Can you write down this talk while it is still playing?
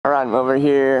I'm over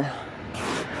here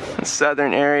in the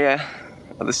southern area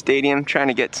of the stadium trying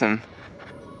to get some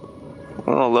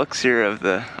little looks here of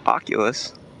the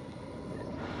Oculus.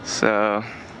 So,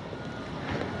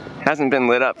 hasn't been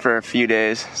lit up for a few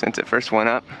days since it first went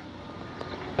up.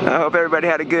 I hope everybody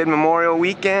had a good Memorial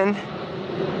weekend.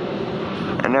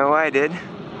 I know I did.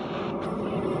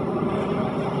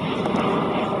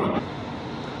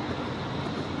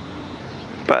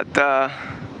 But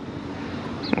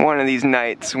one of these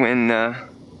nights when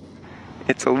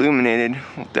it's illuminated,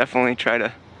 we'll definitely try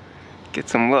to get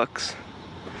some looks.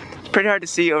 It's pretty hard to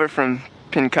see over from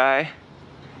Pincay,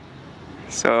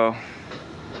 so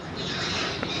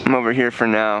I'm over here for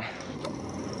now.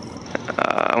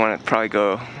 I want to probably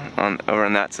go over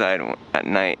on that side at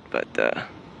night, but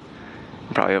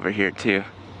I'm probably over here too.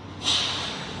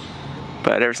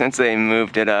 But ever since they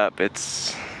moved it up,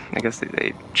 I guess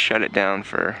they shut it down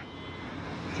for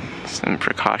some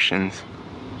precautions.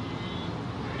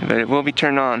 But it will be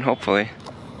turned on, hopefully,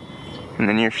 in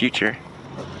the near future.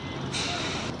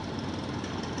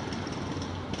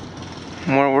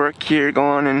 More work here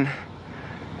going in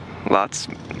lots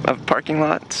of parking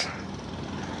lots.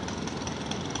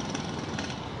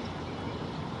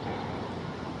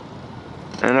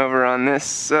 And over on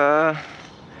this, I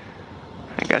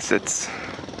guess it's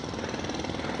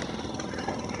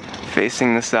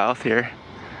facing the south here.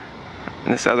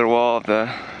 This other wall of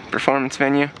the performance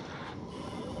venue. You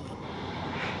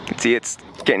can see it's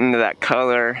getting into that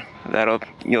color that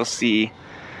you'll see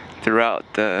throughout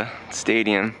the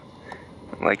stadium,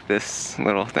 like this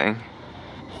little thing.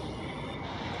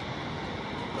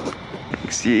 You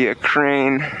can see a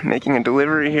crane making a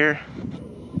delivery here.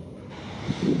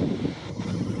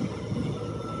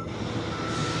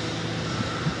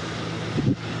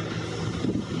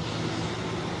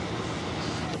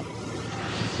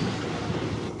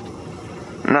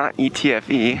 Not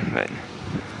ETFE, but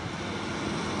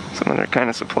some other kind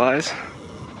of supplies.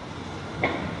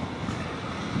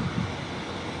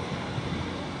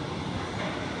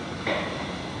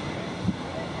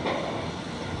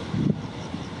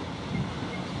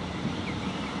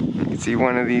 You can see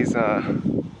one of these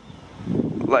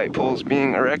light poles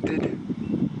being erected.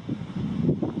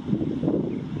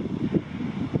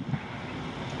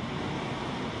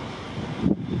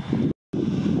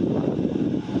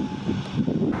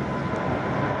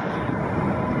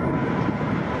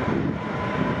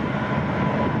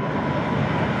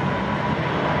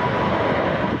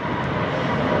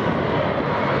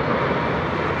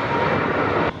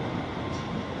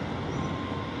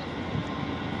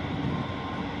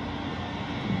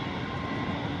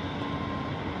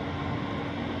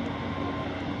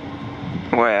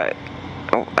 Boy,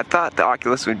 I thought the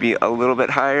Oculus would be a little bit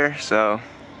higher, so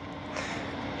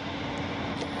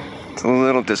it's a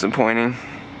little disappointing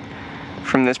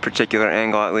from this particular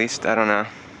angle, at least. I don't know.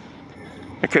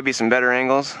 There could be some better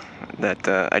angles that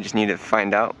I just need to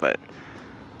find out, but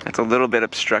it's a little bit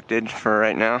obstructed for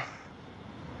right now.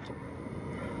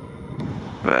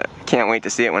 But can't wait to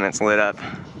see it when it's lit up.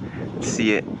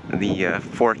 See it, the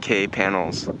 4K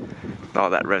panels, all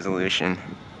that resolution,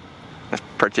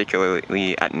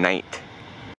 particularly at night.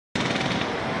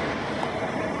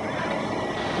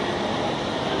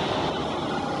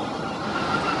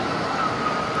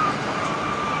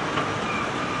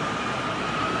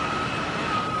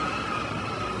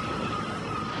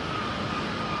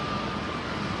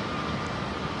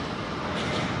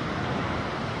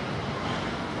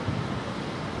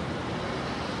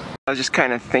 I was just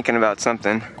kind of thinking about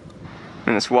something,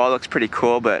 and this wall looks pretty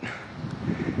cool, but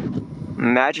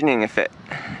imagining if it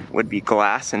would be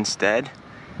glass instead,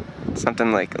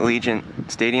 something like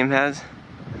Allegiant Stadium has.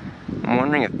 I'm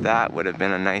wondering if that would have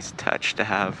been a nice touch to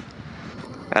have,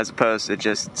 as opposed to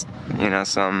just, you know,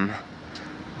 some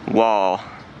wall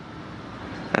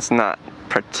that's not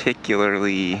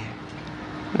particularly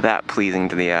that pleasing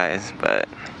to the eyes. But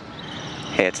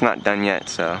hey, it's not done yet,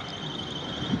 so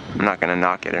I'm not gonna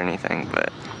knock it or anything,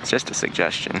 but it's just a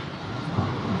suggestion.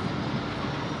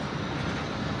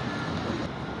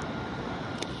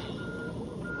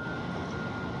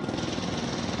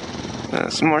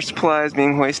 Some more supplies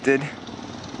being hoisted.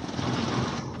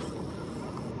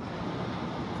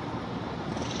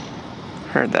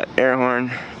 Heard that air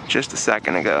horn just a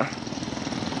second ago.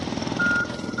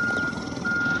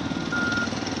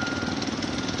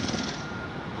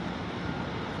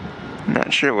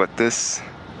 Not sure what this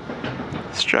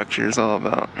structure is all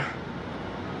about.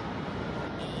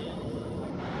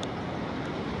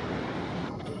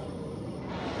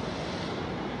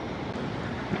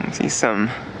 I see some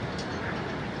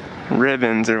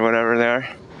ribbons or whatever they are.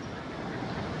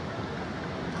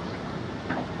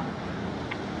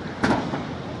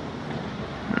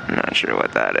 Not sure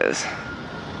what that is.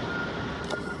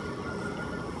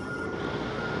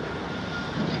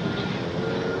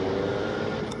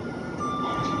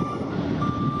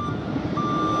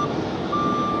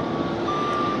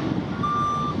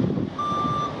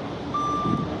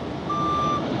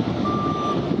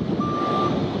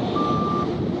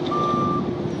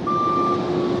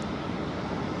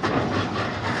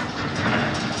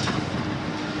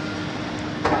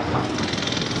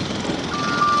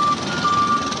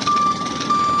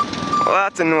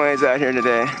 Lots of noise out here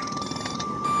today.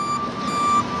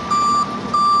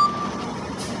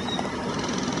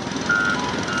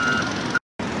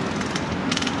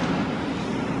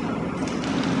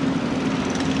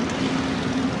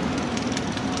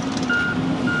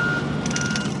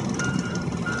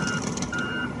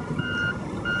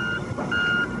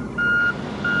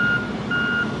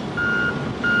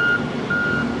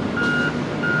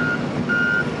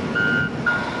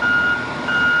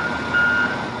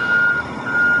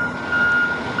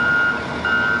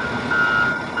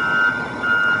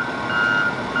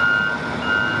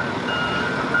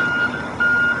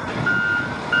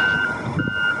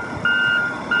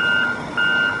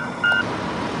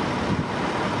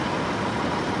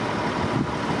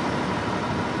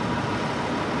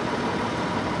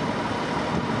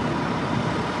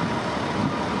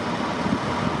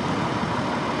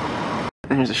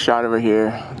 Here's a shot over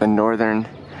here, the northern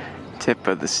tip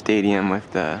of the stadium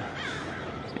with the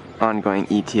ongoing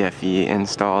ETFE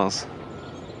installs.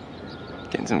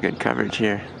 Getting some good coverage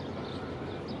here.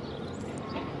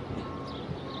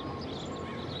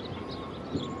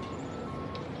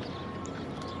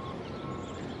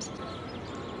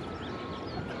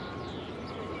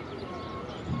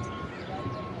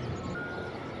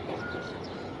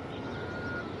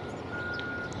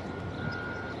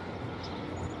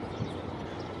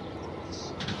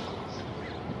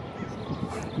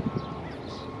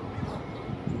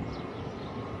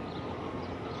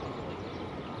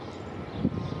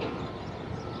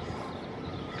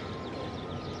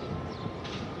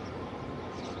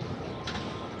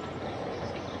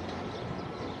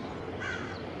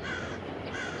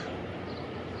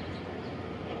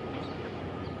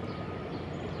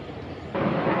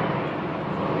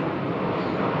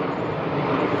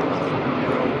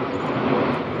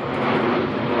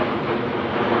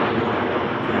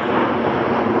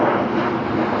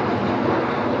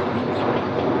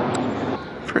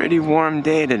 Pretty warm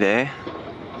day today.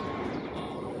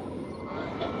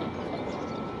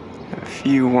 A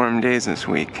few warm days this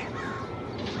week.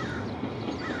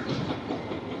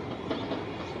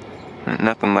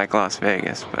 Nothing like Las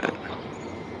Vegas, but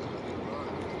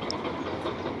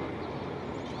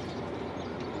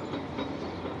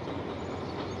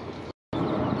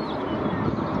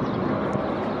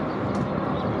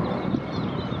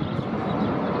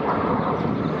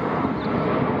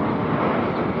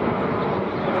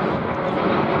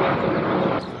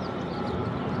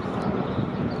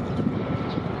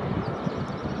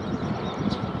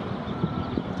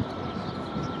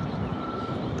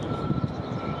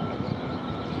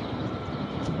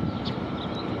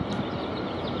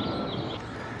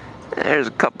there's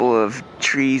a couple of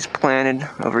trees planted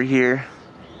over here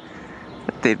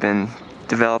that they've been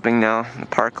developing now in the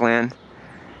parkland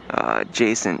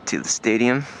adjacent to the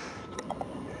stadium.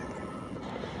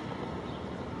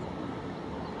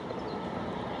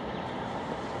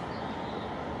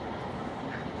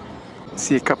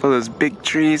 See a couple of those big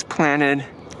trees planted.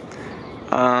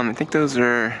 I think those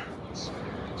are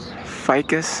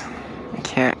ficus. I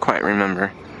can't quite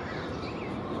remember.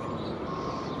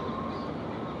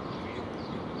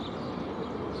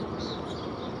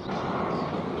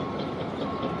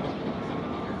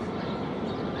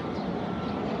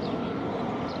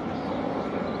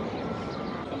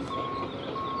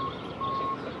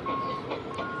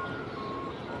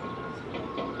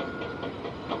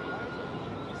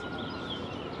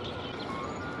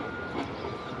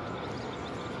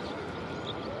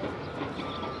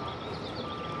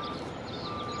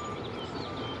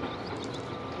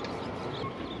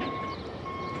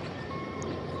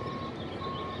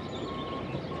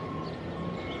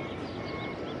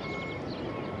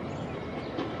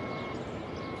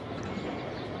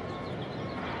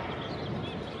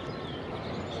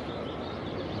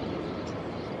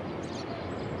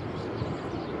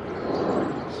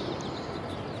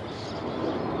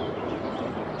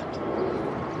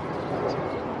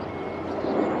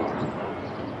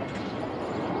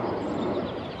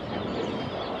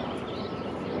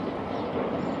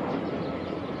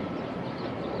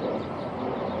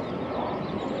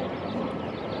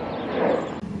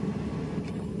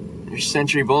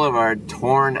 Century Boulevard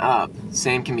torn up.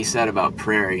 Same can be said about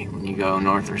Prairie when you go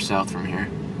north or south from here.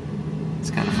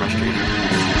 It's kind of frustrating.